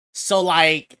So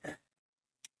like,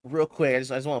 real quick, I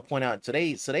just want to point out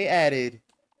today. So they added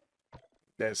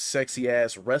that sexy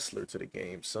ass wrestler to the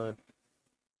game, son.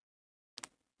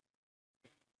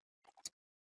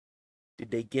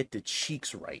 Did they get the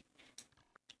cheeks right?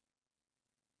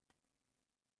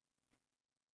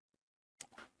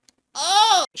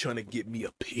 Oh, trying to get me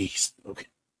a piece, okay.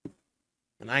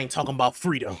 And I ain't talking about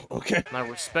Frito, okay? My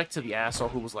respect to the asshole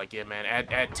who was like, yeah, man,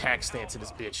 add tax stand to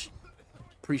this bitch.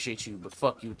 Appreciate you, but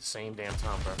fuck you at the same damn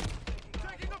time, bro.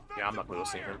 Yeah, I'm not gonna go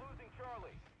see him.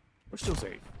 We're still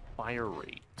safe. Fire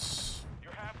rates.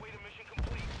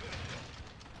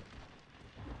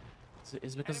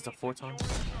 Is it because it's a 4 times?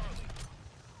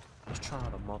 Let's try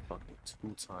out a motherfucking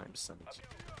 2 times sentence.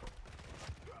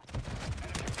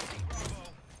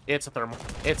 It's a thermal.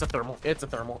 It's a thermal. It's a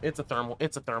thermal. It's a thermal.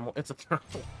 It's a thermal. It's a thermal.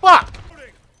 Fuck!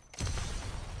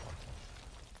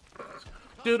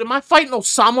 Dude, am I fighting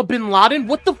Osama bin Laden?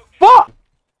 What the fuck?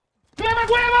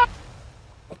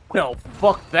 Well,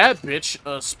 fuck that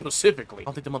bitch, specifically. I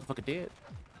don't think the motherfucker did.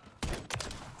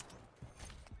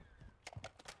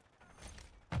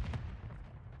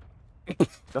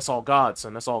 That's all God,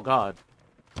 son. That's all God.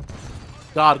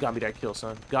 God got me that kill,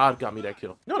 son. God got me that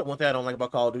kill. You know what one thing I don't like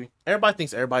about Call of Duty? Everybody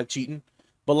thinks everybody cheating.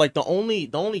 But like the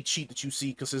only cheat that you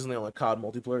see consistently on like COD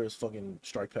multiplayer is fucking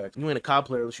strike packs. You ain't a COD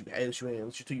player unless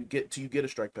you get a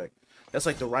strike pack. That's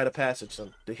like the rite of passage,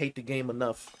 son. They hate the game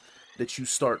enough that you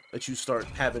start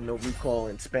having no recall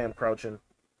and spam crouching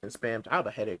and spam. I have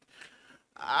a headache.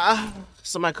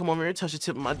 Somebody come over here and touch the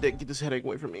tip of my dick. Get this headache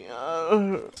away from me.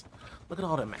 Look at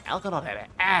all that, man. Look at all that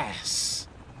ass.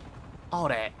 All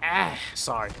that ass.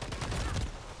 Sorry.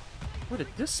 Where did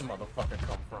this motherfucker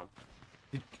come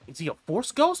from? Is he a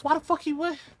force ghost? Why the fuck he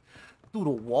went through the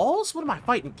walls? What am I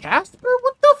fighting, Casper?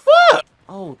 What the fuck?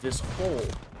 Oh, this hole.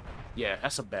 Yeah,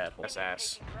 that's a bad hole. That's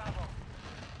ass.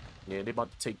 Yeah, they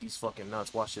about to take these fucking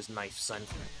nuts. Watch this knife, son.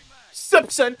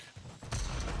 Sup, son?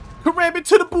 Ram it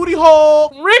to the booty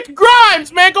hole. Rick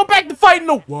Grimes, man, go back to fighting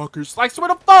the walkers. Like, swear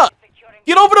the fuck.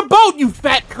 Get over the boat, you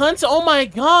fat cunt. Oh my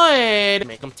god.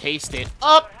 Make him taste it.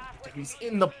 Up. He's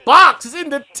in the box. He's in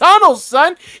the tunnel,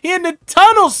 son. He's in the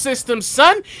tunnel system,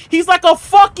 son. He's like a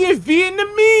fucking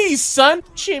Vietnamese, son.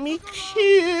 Jimmy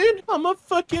Coon. I'm a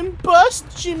fucking bust,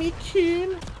 Jimmy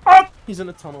Coon. Oh, he's in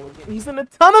the tunnel again. He's in the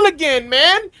tunnel again,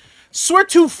 man. Swear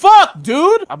to fuck,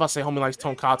 dude. I'm about to say homie likes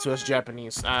tonkatsu. That's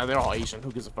Japanese. They're all Asian.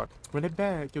 Who gives a fuck? Run it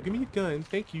back. Yo, give me a gun.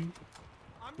 Thank you.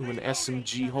 Ooh, an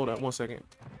SMG. Hold up 1 second.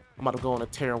 I'm about to go on a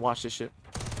tear and watch this shit.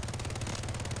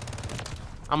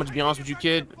 I'm gonna be honest with you,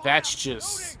 kid. That's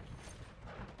just...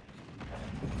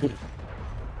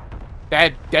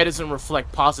 That doesn't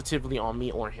reflect positively on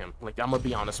me or him. Like, I'm gonna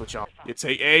be honest with y'all. It's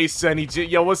a Sunny J.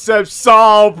 Yo, what's up,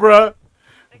 Saul, bruh?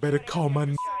 Better call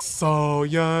my Saul,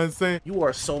 you know what I'm saying? You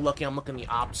are so lucky I'm looking the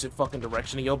opposite fucking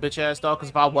direction of your bitch ass, dog. Because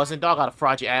if I wasn't, dog, I'd have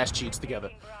fried your ass cheeks together.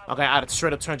 Okay, I'd have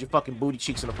straight up turned your fucking booty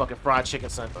cheeks into fucking fried chicken,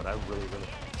 son. But I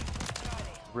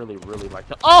really like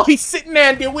that. Oh, he's sitting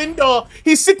there in the window.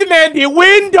 He's sitting there in the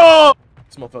window.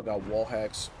 This motherfucker got wall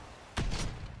hacks.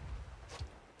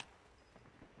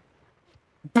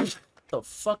 The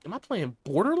fuck? Am I playing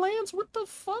Borderlands? What the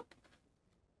fuck?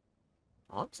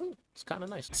 Honestly, it's kind of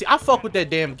nice. See, I fuck with that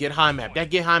damn Get High map. That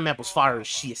Get High map was fire as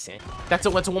shit, son. That's a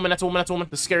woman. That's a woman. That's a woman.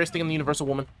 The scariest thing in the universe, a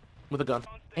woman with a gun.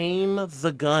 Aim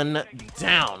the gun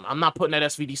down. I'm not putting that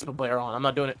SVD player on. I'm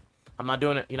not doing it. I'm not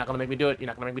doing it. You're not gonna make me do it. You're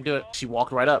not gonna make me do it. She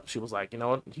walked right up. She was like, you know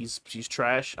what? She's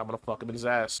trash. I'm gonna fuck him in his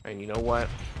ass. And you know what?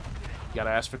 You gotta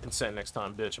ask for consent next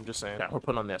time, bitch. I'm just saying. Yeah, we're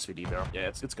putting on the SVD barrel. Yeah,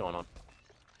 it's going on.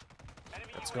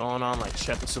 It's going on like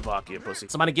Czechoslovakia, pussy.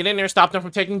 Somebody get in there. Stop them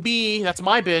from taking B. That's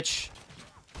my bitch.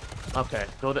 Okay,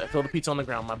 throw the pizza on the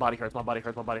ground. My body hurts. My body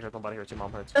hurts. My body hurts. My body hurts. Your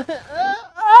mom hurts.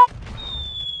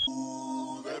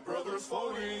 Ooh, that brother's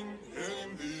floating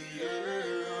in the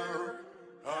air.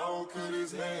 How could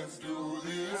his hands do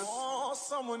this? Oh,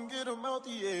 someone get him out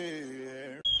the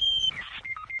air.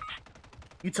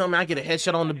 You tell me I get a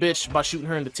headshot on the bitch by shooting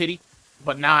her in the titty,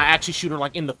 but now I actually shoot her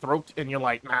like in the throat, and you're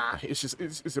like, nah, it's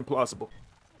implausible.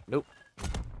 Nope.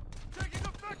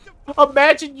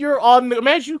 Imagine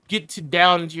imagine you get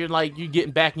down and you're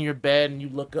getting back in your bed and you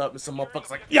look up and some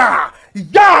motherfucker's like, yeah,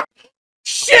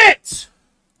 shit!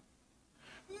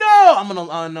 No! I'm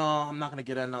not gonna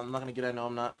get it, no,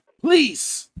 I'm not.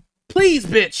 Please! Please,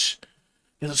 bitch!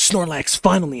 There's a Snorlax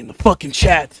finally in the fucking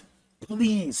chat.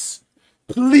 Please.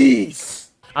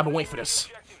 Please! I've been waiting for this.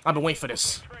 I've been waiting for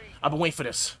this.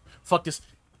 Fuck this.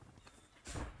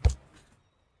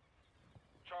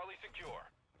 Charlie secure.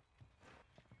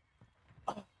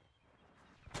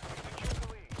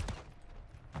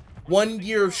 1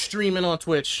 year of streaming on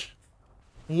Twitch.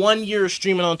 1 year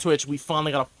streaming on Twitch, we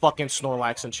finally got a fucking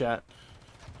Snorlax in chat.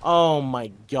 Oh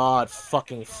my god,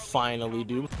 fucking finally,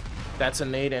 dude. That's a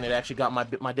nade, and it actually got my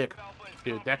dick.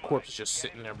 Dude, that corpse is just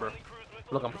sitting there, bro.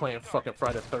 Look, I'm playing fucking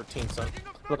Friday the 13th, son.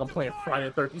 Look, I'm playing Friday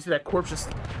the 13th. You see that corpse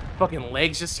just fucking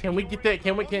legs just... Can we get that?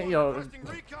 Can yo...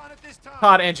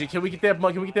 Pod Angie, can we get that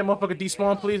motherfucker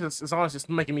despawn, please? It's honestly just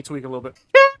making me tweak a little bit.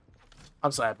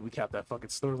 I'm so happy we capped that fucking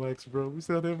Snorlax, bro. We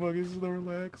saw that fucking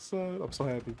Snorlax, son. I'm so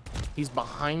happy. He's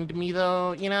behind me,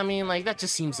 though. You know what I mean? Like, that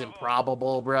just seems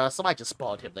improbable, bro. So I just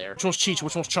spawned him there. Which one's Cheech?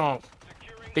 Which one's Chong?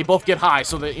 They both get high,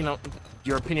 so that, you know,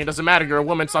 your opinion doesn't matter. You're a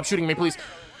woman. Stop shooting me, please.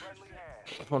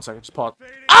 1 second. Just pause.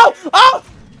 Oh! Oh!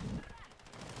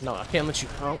 No, I can't let you...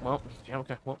 Oh, well. Yeah,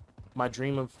 okay. Well, my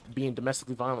dream of being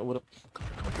domestically violent would have...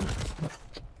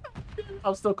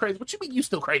 I'm still crazy. What you mean you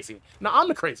still crazy? No, I'm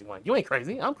the crazy one. You ain't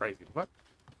crazy. I'm crazy. What?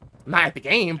 Not at the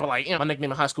game, but like, you know, my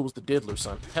nickname in high school was the Diddler,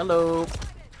 son. Hello.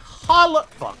 Holla.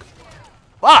 Fuck.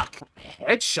 Fuck.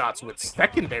 Headshots with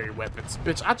secondary weapons.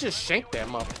 Bitch, I just shanked that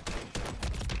mother.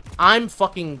 I'm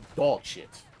fucking dog shit.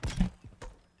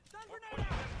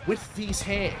 With these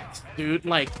hands, dude.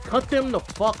 Like, cut them the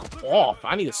fuck off.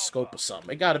 I need a scope or something.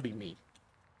 It gotta be me.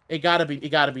 It gotta be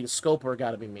the scope or it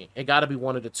gotta be me. It gotta be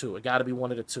one of the two. It gotta be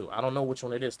one of the two. I don't know which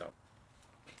one it is, though.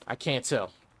 I can't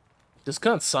tell. This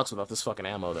gun sucks without this fucking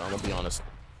ammo, though. I'm gonna be honest.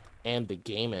 And the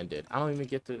game ended. I don't even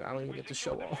get to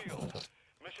show off.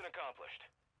 Mission accomplished.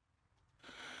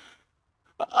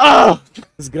 Ah!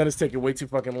 This gun is taking way too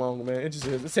fucking long, man. It just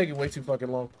is. It's taking way too fucking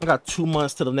long. I got 2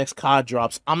 months till the next COD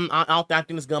drops. I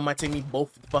think this gun might take me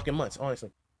both fucking months,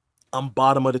 honestly. I'm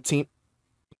bottom of the team.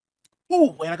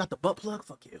 Ooh, wait, I got the butt plug?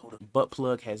 Fuck yeah, hold on. Butt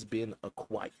plug has been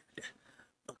acquired.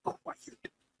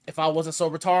 If I wasn't so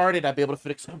retarded, I'd be able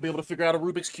to figure out a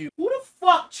Rubik's Cube. Who the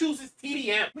fuck chooses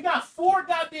TDM? We got 4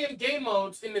 goddamn game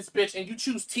modes in this bitch, and you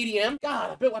choose TDM?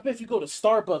 God, I bet if you go to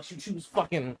Starbucks, you choose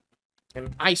fucking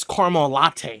an iced caramel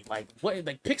latte. Like, what?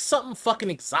 Like, pick something fucking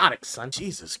exotic, son.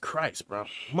 Jesus Christ, bro.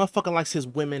 Motherfucker likes his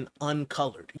women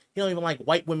uncolored. He don't even like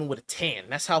white women with a tan.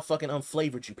 That's how fucking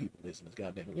unflavored you people is in this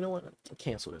goddamn. You know what?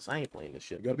 Cancel this. I ain't playing this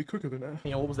shit. You gotta be quicker than that.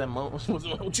 You know, what was that moment?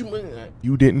 What you mean?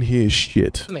 You didn't hear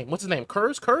shit. What's his name?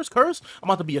 Curse? I'm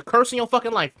about to be a curse in your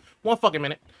fucking life. 1 fucking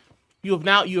minute. You have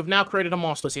now created a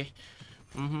monster. See?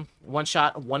 1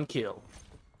 shot, 1 kill.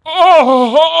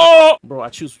 Oh! Bro, I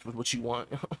choose what you want.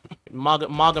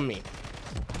 Maga me.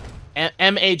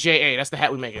 M-A-J-A. That's the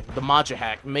hat we making. The Maja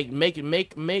hack. Make.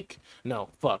 No,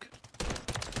 fuck.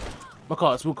 We'll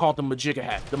call it the Majigga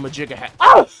hat. The Majigga hat.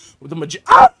 Oh! The Majigga.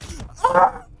 Ah!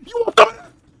 Ah! You want the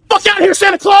fuck out of here,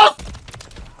 Santa Claus?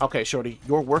 Okay, shorty.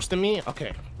 You're worse than me?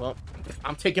 Okay. Well,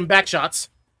 I'm taking back shots.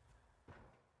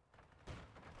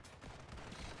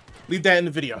 Leave that in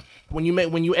the video. When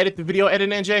you edit the video,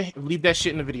 NJ, leave that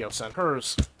shit in the video, son.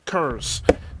 Curse.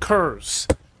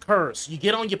 You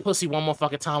get on your pussy 1 more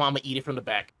fucking time, I'ma eat it from the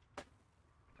back.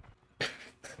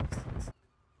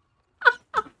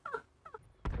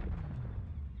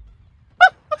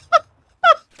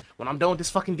 When I'm done with this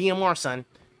fucking DMR, son,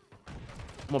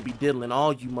 I'm gonna be diddling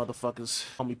all you motherfuckers.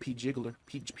 Call me P Jiggler.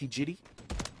 P Jitty.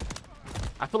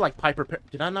 I feel like Piper.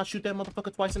 Did I not shoot that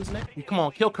motherfucker twice in his neck? Come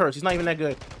on, kill Curse. He's not even that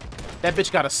good. That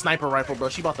bitch got a sniper rifle, bro.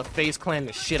 She about to FaZe clan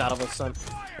the shit out of us, son.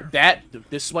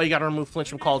 This is why you gotta remove flinch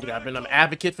from Call of Duty. I've been an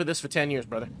advocate for this for 10 years,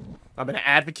 brother. I've been an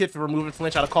advocate for removing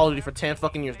flinch out of Call of Duty for 10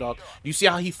 fucking years, dog. You see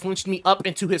how he flinched me up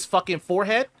into his fucking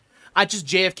forehead? I just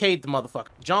JFK'd the motherfucker.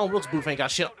 John Wilkes Booth ain't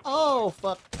got shit. Oh,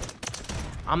 fuck.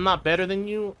 I'm not better than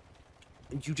you.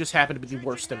 You just happen to be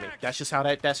worse than me. That's just how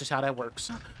that works.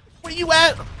 Where you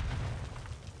at?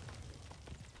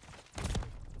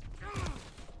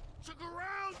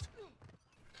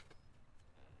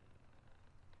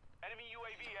 Enemy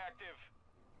UAV active.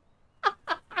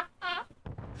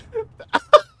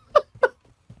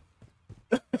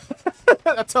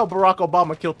 That's how Barack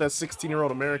Obama killed that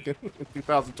 16-year-old American in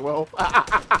 2012.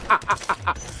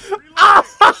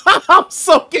 I'm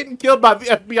so getting killed by the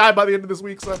FBI by the end of this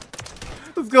week, son.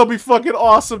 It's gonna be fucking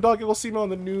awesome, dog. You're gonna see me on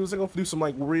the news. They're gonna do some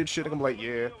like weird shit. I'm gonna be like,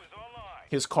 yeah,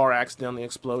 his car accidentally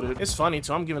exploded. It's funny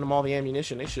too. I'm giving them all the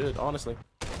ammunition. They should, honestly.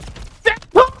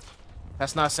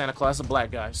 That's not Santa Claus. That's a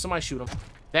black guy. Somebody shoot him.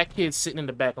 That kid's sitting in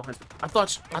the back on her. I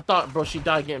thought, bro, she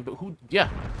died again. But who? Yeah,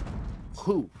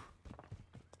 who?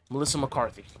 Melissa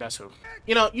McCarthy. That's who.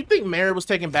 You know, you think Mary was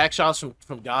taking back shots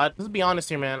from God? Let's be honest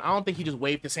here, man. I don't think he just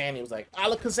waved his hand and he was like,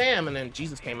 Alakazam, and then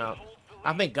Jesus came out.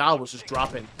 I think God was just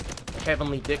dropping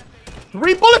heavenly dick.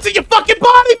 3 bullets in your fucking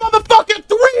body, motherfucker!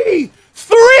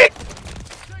 3!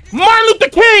 Martin Luther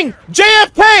King,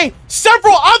 JFK,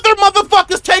 several other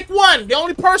motherfuckers take 1. The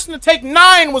only person to take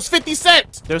 9 was 50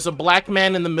 Cent. There's a black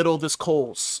man in the middle of this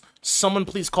Kohl's. Someone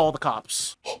please call the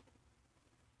cops. What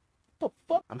the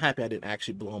fuck? I'm happy I didn't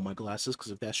actually blow on my glasses,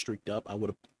 because if that streaked up, I would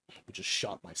have just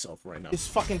shot myself right now. It's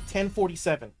fucking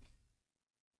 10:47.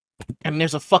 And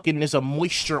there's a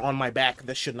moisture on my back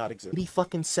that should not exist.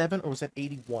 87 or was that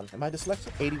 81? Am I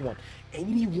dyslexic? 81.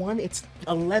 81, it's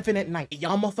 11 at night.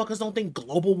 Y'all motherfuckers don't think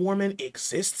global warming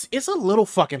exists? It's a little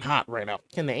fucking hot right now.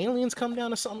 Can the aliens come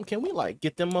down or something? Can we like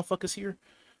get them motherfuckers here?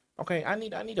 Okay, we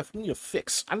need to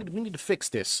fix. We need to fix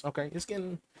this. Okay, it's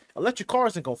getting electric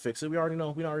cars ain't gonna fix it. We already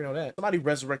know that. Somebody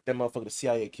resurrect that motherfucker the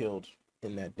CIA killed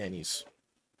in that Denny's,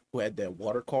 who had that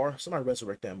water car. Somebody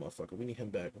resurrect that motherfucker. We need him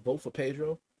back. Vote for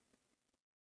Pedro.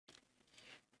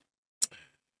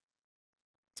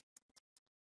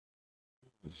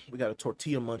 We got a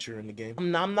tortilla muncher in the game.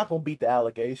 I'm not gonna beat the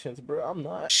allegations, bro. I'm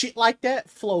not. Shit like that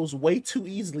flows way too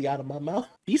easily out of my mouth.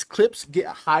 These clips get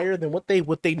higher than what they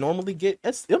normally get.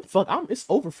 It's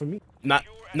over for me. Not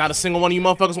a single one of you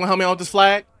motherfuckers wanna help me out with this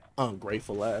flag?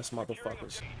 Ungrateful ass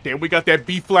motherfuckers. Damn, we got that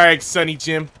B flag, Sonny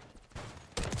Jim.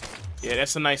 Yeah,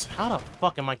 that's a nice. How the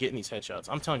fuck am I getting these headshots?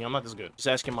 I'm telling you, I'm not this good. Just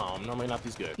ask your mom. I'm normally not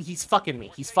this good. He's fucking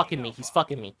me. He's fucking me. He's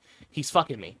fucking me. He's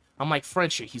fucking me. I'm like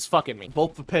Frenchie. He's fucking me.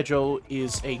 Vote for Pedro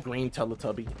is a green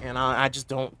Teletubby, and I just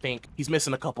don't think he's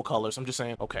missing a couple colors. I'm just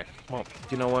saying. Okay, well,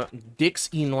 you know what? Dick's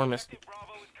enormous.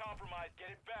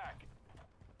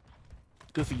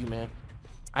 Good for you, man.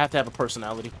 I have to have a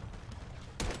personality.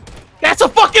 That's a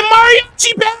fucking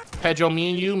mariachi bat! Pedro, me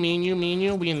and you,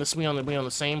 we on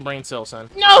the same brain cell, son.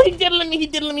 No, he diddling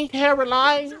me,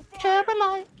 Caroline.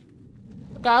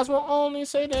 Guys will only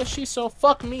say that she's so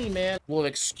fuck me, man. Well,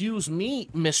 excuse me,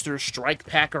 Mr. Strike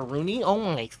Packaroony. Oh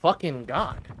my fucking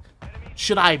god.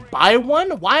 Should I buy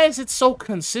one? Why is it so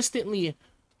consistently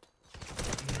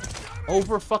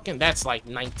over fucking? That's like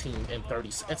 19 and 30.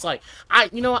 It's like I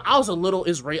was a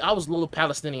little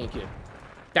Palestinian kid.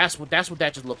 That's what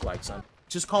that just looked like, son.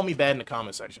 Just call me bad in the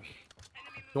comment section.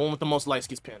 The one with the most likes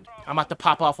gets pinned. I'm about to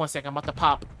pop off 1 second. I'm about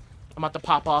to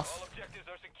pop off.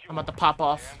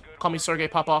 Call me Sergey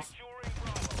Popov.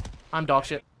 I'm dog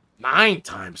shit. 9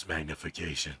 times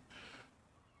magnification.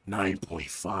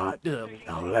 9.5.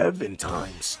 11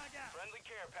 times.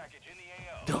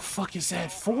 The fuck is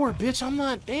that for, bitch? I'm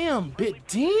not damn.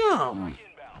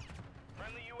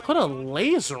 Put a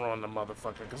laser on the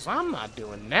motherfucker, because I'm not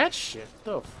doing that shit.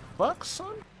 The fuck,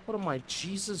 son? What am I,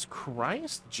 Jesus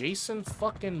Christ? Jason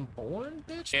fucking Bourne,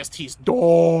 bitch? ST's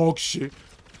dog shit.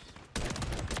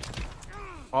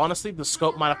 Honestly, the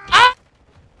scope might have... Ah!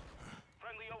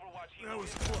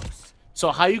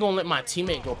 So how you gonna let my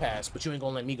teammate go past, but you ain't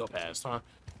gonna let me go past, huh?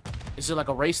 Is it like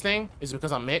a race thing? Is it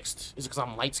because I'm mixed? Is it because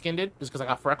I'm light-skinned? Is it because I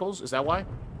got freckles? Is that why?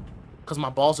 Because my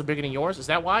balls are bigger than yours? Is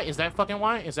that why? Is that fucking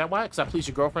why? Is that why? Because I please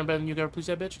your girlfriend better than you ever please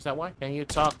that bitch? Is that why? Can you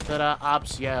talk to the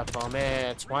ops? Yeah, for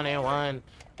me. 21.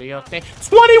 Do your thing.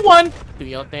 21! Do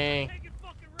your thing.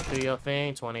 Do your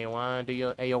thing. 21. Do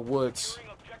your... Hey, yo, Woods.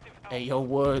 Hey, yo,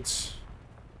 Woods.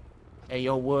 Hey,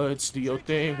 yo, Woods. Do your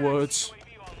thing, Woods.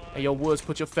 Hey, yo, Woods.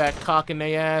 Put your fat cock in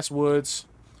their ass, Woods.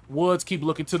 Woods, keep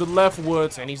looking to the left,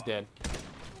 Woods. And he's dead.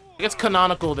 It's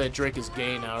canonical that Drake is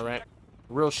gay now, right?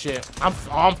 Real shit.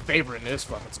 I'm favoring this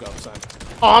fucking scope, son.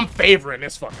 I'm favoring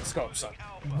this fucking scope, son.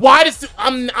 Why does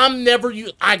I'm never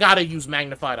use I gotta use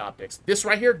magnified optics. This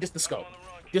right here, this the scope.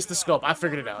 This the scope. I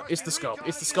figured it out. It's the scope.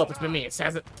 It's the scope. It's been me. It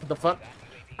says it. The fuck?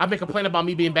 I've been complaining about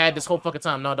me being bad this whole fucking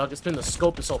time. No, dog. It's been the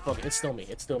scope this whole fucking. It's still me.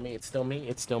 It's still me. It's still me.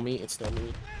 It's still me. It's still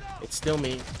me. It's still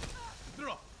me.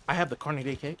 I have the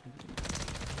Carnage AK.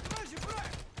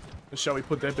 Shall we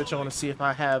put that bitch on and see if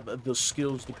I have the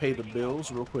skills to pay the bills?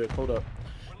 Real quick. Hold up.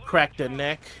 Crack the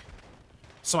neck.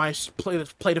 Somebody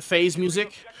play the phase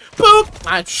music. Boop!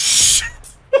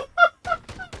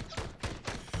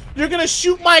 You're gonna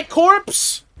shoot my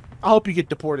corpse? I hope you get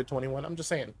deported, 21. I'm just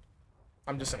saying.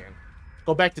 I'm just saying.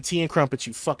 Go back to tea and crumpets,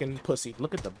 you fucking pussy.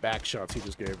 Look at the back shots he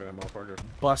just gave that motherfucker.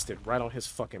 Busted right on his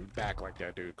fucking back like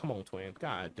that, dude. Come on, twin.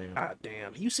 God damn. God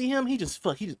damn. You see him? He just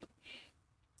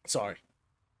Sorry.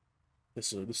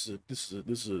 This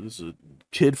is a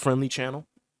kid-friendly channel.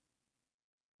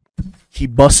 He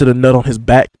busted a nut on his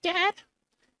back. Dad,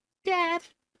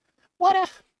 what a...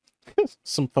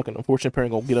 Some fucking unfortunate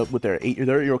parent gonna get up with their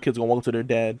 8-year-old kids gonna walk up to their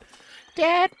dad.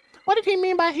 Dad, what did he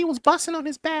mean by he was busting on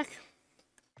his back?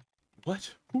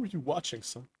 What? Who are you watching,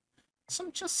 son?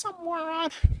 Some moron.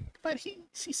 But he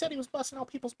said he was busting on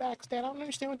people's backs, Dad. I don't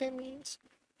understand what that means.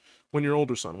 When you're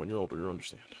older, son, when you're older, you'll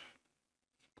understand.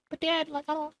 But Dad, like,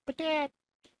 I don't... But Dad...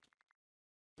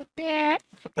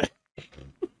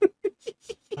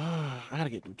 I gotta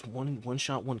get 1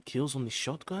 shot, 1 kills on the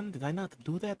shotgun. Did I not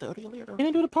do that earlier? Did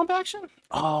I do the pump action?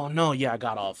 Oh, no. Yeah, I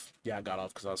got off. Yeah, I got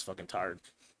off because I was fucking tired.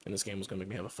 And this game was gonna make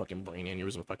me have a fucking brain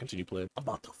aneurysm if I continue playing. I'm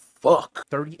about to fuck.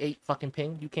 38 fucking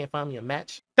ping. You can't find me a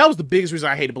match. That was the biggest reason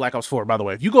I hated Black Ops 4, by the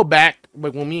way. If you go back,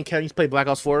 like when me and Kevin used to play Black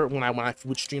Ops 4, when I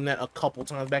would stream that a couple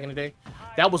times back in the day,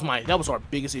 that was our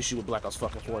biggest issue with Black Ops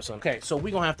fucking 4, son. Okay, so we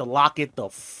gonna have to lock it the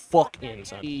fuck in,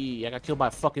 son. I got killed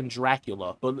by fucking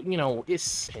Dracula, but you know,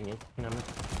 it's opinion. You know what I mean?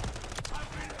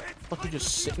 What you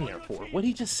just sitting there for? What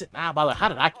he just sitting? Ah, by the way, how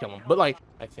did I kill him? But like,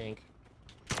 I think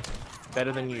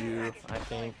better than you. I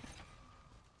think.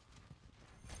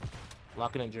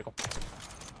 Lock it in, Jiggle.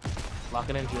 Lock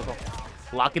it in, Jiggle.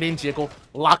 Lock it in, Jiggle.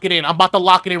 Lock it in. I'm about to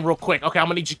lock it in real quick. Okay, I'm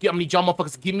gonna need y'all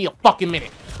motherfuckers to give me a fucking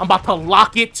minute. I'm about to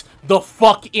lock it the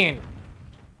fuck in.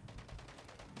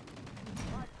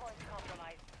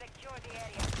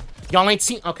 Y'all ain't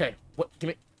seen. Okay, what? Give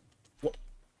me. What?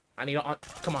 I need a.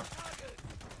 Come on.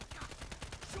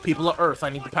 People of Earth,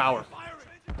 I need the power.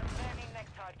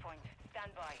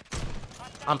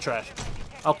 I'm trash.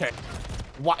 Okay.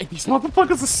 Why? These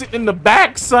motherfuckers are sitting in the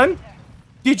back, son.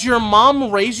 Did your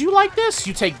mom raise you like this?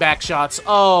 You take back shots.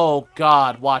 Oh,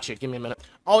 God. Watch it. Give me a minute.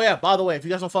 Oh, yeah. By the way, if you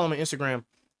guys don't follow me on Instagram,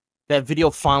 that video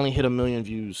finally hit 1 million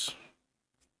views.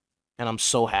 And I'm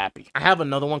so happy. I have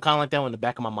another one kind of like that in the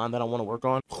back of my mind that I want to work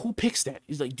on. Who picks that?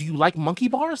 He's like, do you like monkey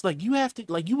bars? Like, you have to,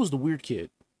 like, you was the weird kid.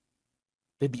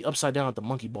 They'd be upside down at the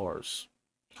monkey bars,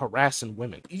 harassing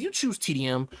women. If you choose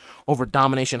TDM over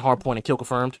domination, hardpoint, and kill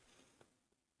confirmed,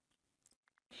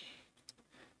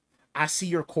 I see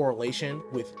your correlation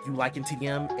with you liking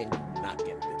TDM and you not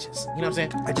getting bitches. You know what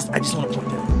I'm saying? I just want to point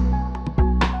that out.